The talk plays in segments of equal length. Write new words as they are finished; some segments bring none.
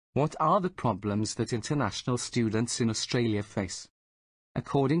What are the problems that international students in Australia face?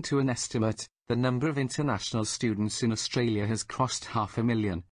 According to an estimate, the number of international students in Australia has crossed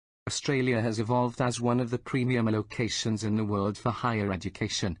 500,000. Australia has evolved as one of the premium locations in the world for higher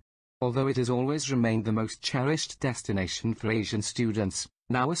education. Although it has always remained the most cherished destination for Asian students,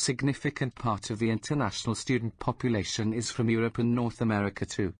 now a significant part of the international student population is from Europe and North America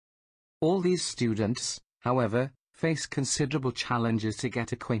too. All these students, however, face considerable challenges to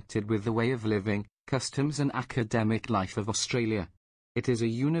get acquainted with the way of living, customs and academic life of Australia. It is a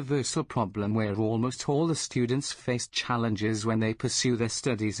universal problem where almost all the students face challenges when they pursue their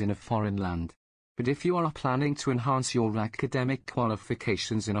studies in a foreign land. But if you are planning to enhance your academic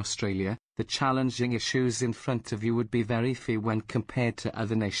qualifications in Australia, the challenging issues in front of you would be very few when compared to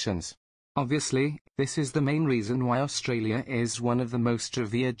other nations. Obviously, this is the main reason why Australia is one of the most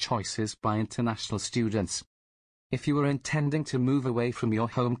revered choices by international students. If you are intending to move away from your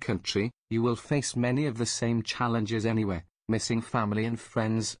home country, you will face many of the same challenges anywhere: missing family and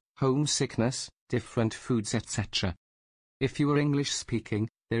friends, homesickness, different foods, etc. If you are English speaking,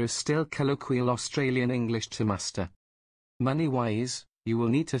 there is still colloquial Australian English to master. Money-wise, you will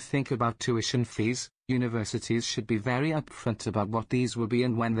need to think about tuition fees. Universities should be very upfront about what these will be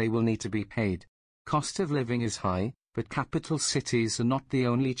and when they will need to be paid. Cost of living is high, but capital cities are not the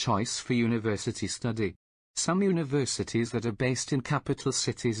only choice for university study. Some universities that are based in capital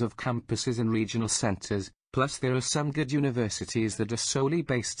cities have campuses in regional centres, plus there are some good universities that are solely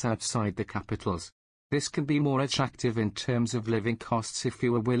based outside the capitals. This can be more attractive in terms of living costs if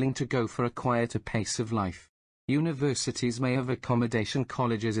you are willing to go for a quieter pace of life. Universities may have accommodation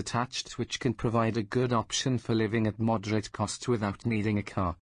colleges attached which can provide a good option for living at moderate costs without needing a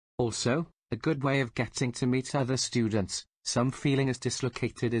car. Also, a good way of getting to meet other students, some feeling as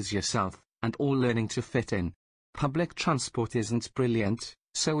dislocated as yourself, and all learning to fit in. Public transport isn't brilliant,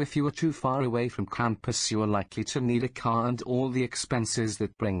 so if you are too far away from campus you are likely to need a car and all the expenses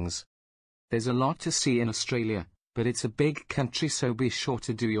that brings. There's a lot to see in Australia, but it's a big country, so be sure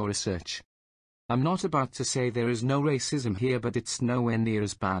to do your research. I'm not about to say there is no racism here, but it's nowhere near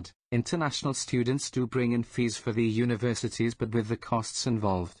as bad. International students do bring in fees for the universities, but with the costs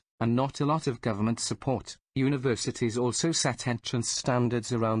involved, and not a lot of government support. Universities also set entrance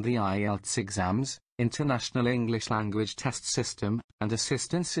standards around the IELTS exams, International English Language Test System, and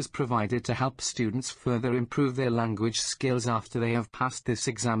assistance is provided to help students further improve their language skills after they have passed this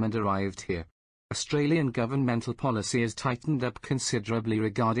exam and arrived here. Australian governmental policy has tightened up considerably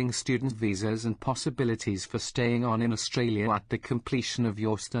regarding student visas and possibilities for staying on in Australia at the completion of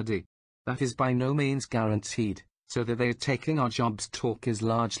your study. That is by no means guaranteed, so that they are taking our jobs talk is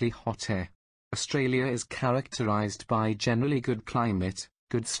largely hot air. Australia is characterized by generally good climate,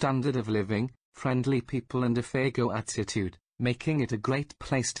 good standard of living, friendly people and a fair-go attitude, making it a great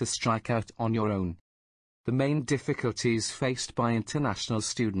place to strike out on your own. The main difficulties faced by international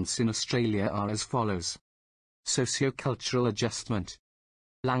students in Australia are as follows: socio-cultural adjustment,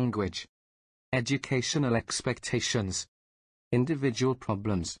 language, educational expectations, individual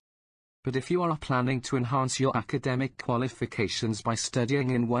problems. But if you are planning to enhance your academic qualifications by studying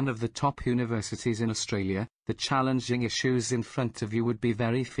in one of the top universities in Australia, the challenging issues in front of you would be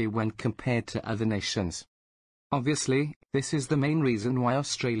very few when compared to other nations. Obviously, this is the main reason why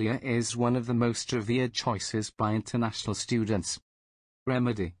Australia is one of the most revered choices by international students.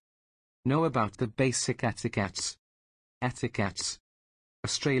 Remedy. Know about the basic etiquettes. Etiquettes.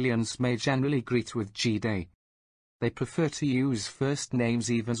 Australians may generally greet with G-Day. They prefer to use first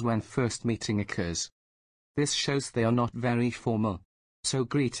names even when first meeting occurs. This shows they are not very formal, so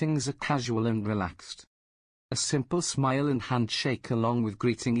greetings are casual and relaxed. A simple smile and handshake along with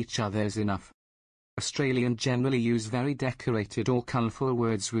greeting each other is enough. Australians generally use very decorated or colourful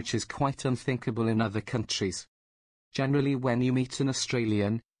words, which is quite unthinkable in other countries. Generally, when you meet an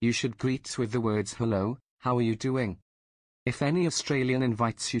Australian, you should greet with the words "Hello, how are you doing?" If any Australian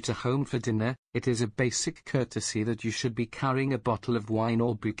invites you to home for dinner, it is a basic courtesy that you should be carrying a bottle of wine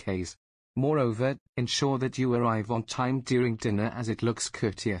or bouquets. Moreover, ensure that you arrive on time during dinner, as it looks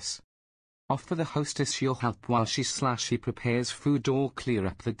courteous. Offer the hostess your help while she prepares food or clear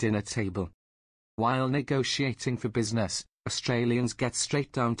up the dinner table. While negotiating for business, Australians get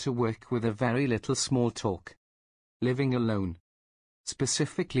straight down to work with a very little small talk. Living alone.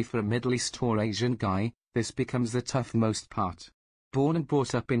 Specifically for a Middle East or Asian guy, this becomes the toughmost part. Born and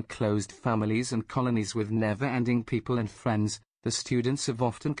brought up in closed families and colonies with never-ending people and friends, the students have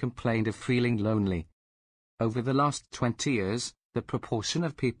often complained of feeling lonely. Over the last 20 years, the proportion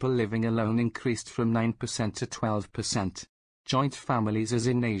of people living alone increased from 9% to 12%. Joint families as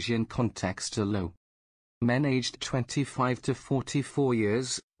in Asian context are low. Men aged 25 to 44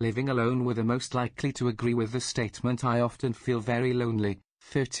 years, living alone were the most likely to agree with the statement "I often feel very lonely,"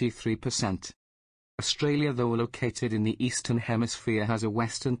 33%. Australia, though located in the Eastern Hemisphere, has a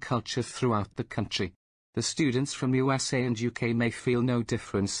Western culture throughout the country. The students from USA and UK may feel no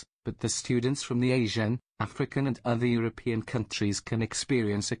difference, but the students from the Asian, African and other European countries can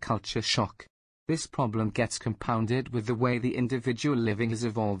experience a culture shock. This problem gets compounded with the way the individual living has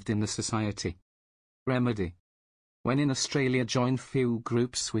evolved in the society. Remedy. When in Australia, join few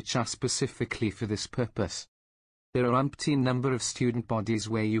groups which are specifically for this purpose. There are umpteen number of student bodies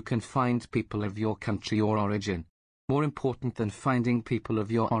where you can find people of your country or origin. More important than finding people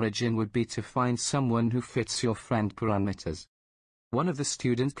of your origin would be to find someone who fits your friend parameters. One of the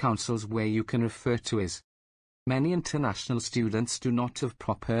student councils where you can refer to is. Many international students do not have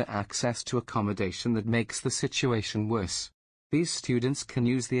proper access to accommodation. That makes the situation worse. These students can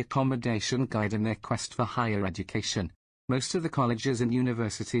use the accommodation guide in their quest for higher education. Most of the colleges and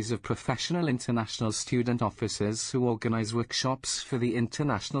universities have professional international student officers who organize workshops for the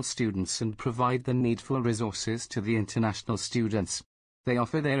international students and provide the needful resources to the international students. They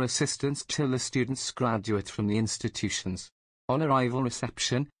offer their assistance till the students graduate from the institutions. On arrival,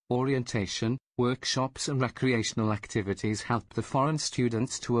 reception, orientation, workshops and recreational activities help the foreign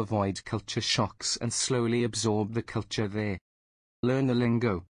students to avoid culture shocks and slowly absorb the culture there. Learn the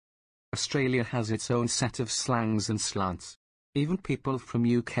lingo. Australia has its own set of slangs and slants. Even people from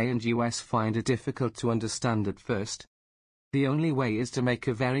UK and US find it difficult to understand at first. The only way is to make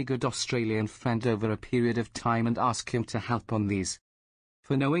a very good Australian friend over a period of time and ask him to help on these.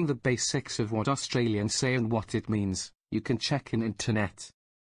 For knowing the basics of what Australians say and what it means, you can check in internet.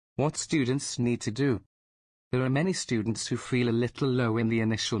 What students need to do. There are many students who feel a little low in the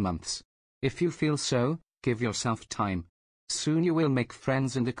initial months. If you feel so, give yourself time. Soon you will make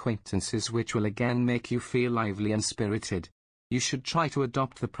friends and acquaintances which will again make you feel lively and spirited. You should try to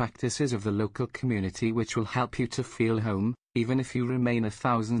adopt the practices of the local community which will help you to feel home, even if you remain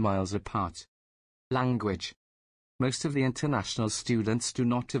 1,000 miles apart. Language. Most of the international students do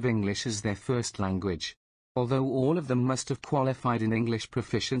not have English as their first language. Although all of them must have qualified in English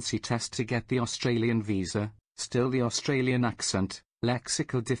proficiency test to get the Australian visa, still the Australian accent,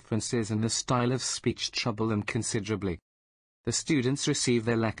 lexical differences and the style of speech trouble them considerably. The students receive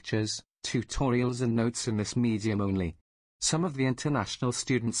their lectures, tutorials and notes in this medium only. Some of the international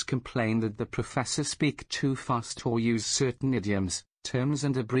students complain that the professors speak too fast or use certain idioms, terms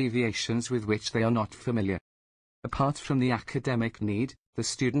and abbreviations with which they are not familiar. Apart from the academic need, the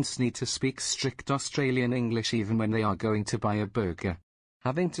students need to speak strict Australian English even when they are going to buy a burger.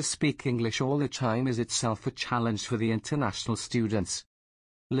 Having to speak English all the time is itself a challenge for the international students.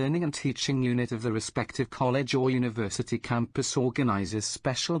 Learning and Teaching Unit of the respective college or university campus organizes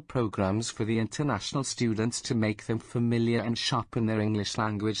special programs for the international students to make them familiar and sharpen their English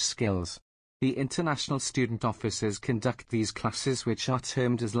language skills. The international student officers conduct these classes which are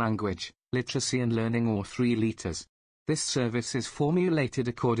termed as language, literacy and learning or 3 LETers. This service is formulated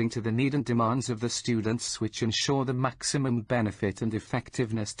according to the need and demands of the students which ensure the maximum benefit and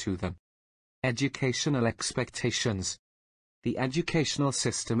effectiveness to them. Educational expectations. The educational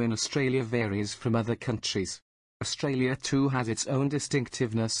system in Australia varies from other countries. Australia too has its own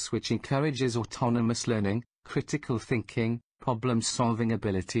distinctiveness which encourages autonomous learning, critical thinking, problem-solving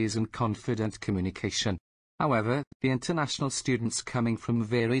abilities and confident communication. However, the international students coming from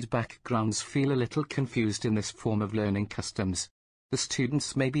varied backgrounds feel a little confused in this form of learning customs. The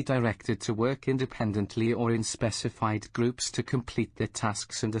students may be directed to work independently or in specified groups to complete their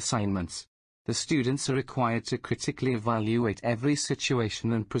tasks and assignments. The students are required to critically evaluate every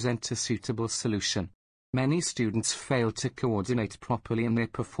situation and present a suitable solution. Many students fail to coordinate properly and their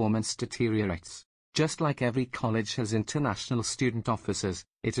performance deteriorates. Just like every college has international student officers,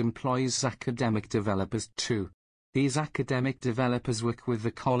 it employs academic developers too. These academic developers work with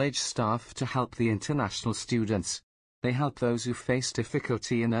the college staff to help the international students. They help those who face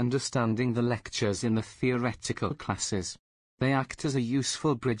difficulty in understanding the lectures in the theoretical classes. They act as a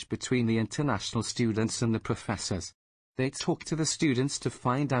useful bridge between the international students and the professors. They talk to the students to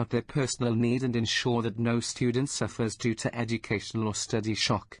find out their personal need and ensure that no student suffers due to educational or study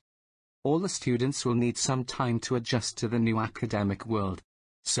shock. All the students will need some time to adjust to the new academic world.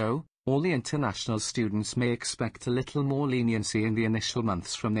 So, all the international students may expect a little more leniency in the initial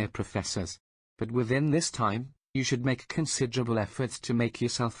months from their professors. But within this time, you should make considerable efforts to make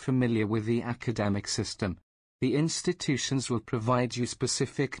yourself familiar with the academic system. The institutions will provide you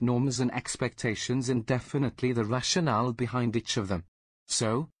specific norms and expectations and definitely the rationale behind each of them.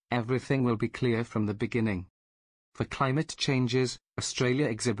 So, everything will be clear from the beginning. For climate changes, Australia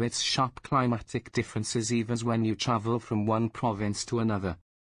exhibits sharp climatic differences even when you travel from one province to another.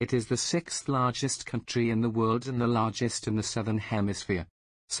 It is the sixth largest country in the world and the largest in the southern hemisphere.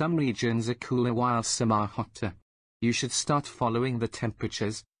 Some regions are cooler while some are hotter. You should start following the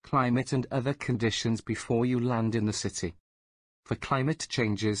temperatures, climate and other conditions before you land in the city. For climate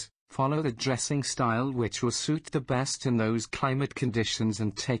changes, follow the dressing style which will suit the best in those climate conditions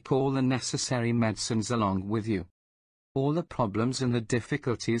and take all the necessary medicines along with you. All the problems and the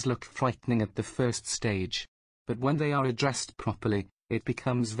difficulties look frightening at the first stage, but when they are addressed properly, it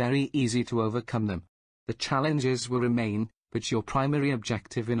becomes very easy to overcome them. The challenges will remain, but your primary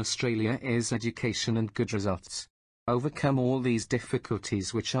objective in Australia is education and good results. Overcome all these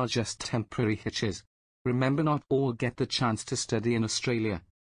difficulties which are just temporary hitches. Remember, not all get the chance to study in Australia.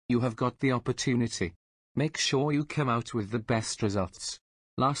 You have got the opportunity. Make sure you come out with the best results.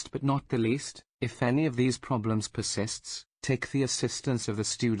 Last but not the least, if any of these problems persists, take the assistance of the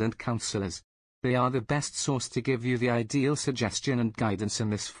student counsellors. They are the best source to give you the ideal suggestion and guidance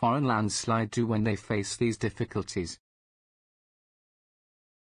in this foreign landslide when they face these difficulties.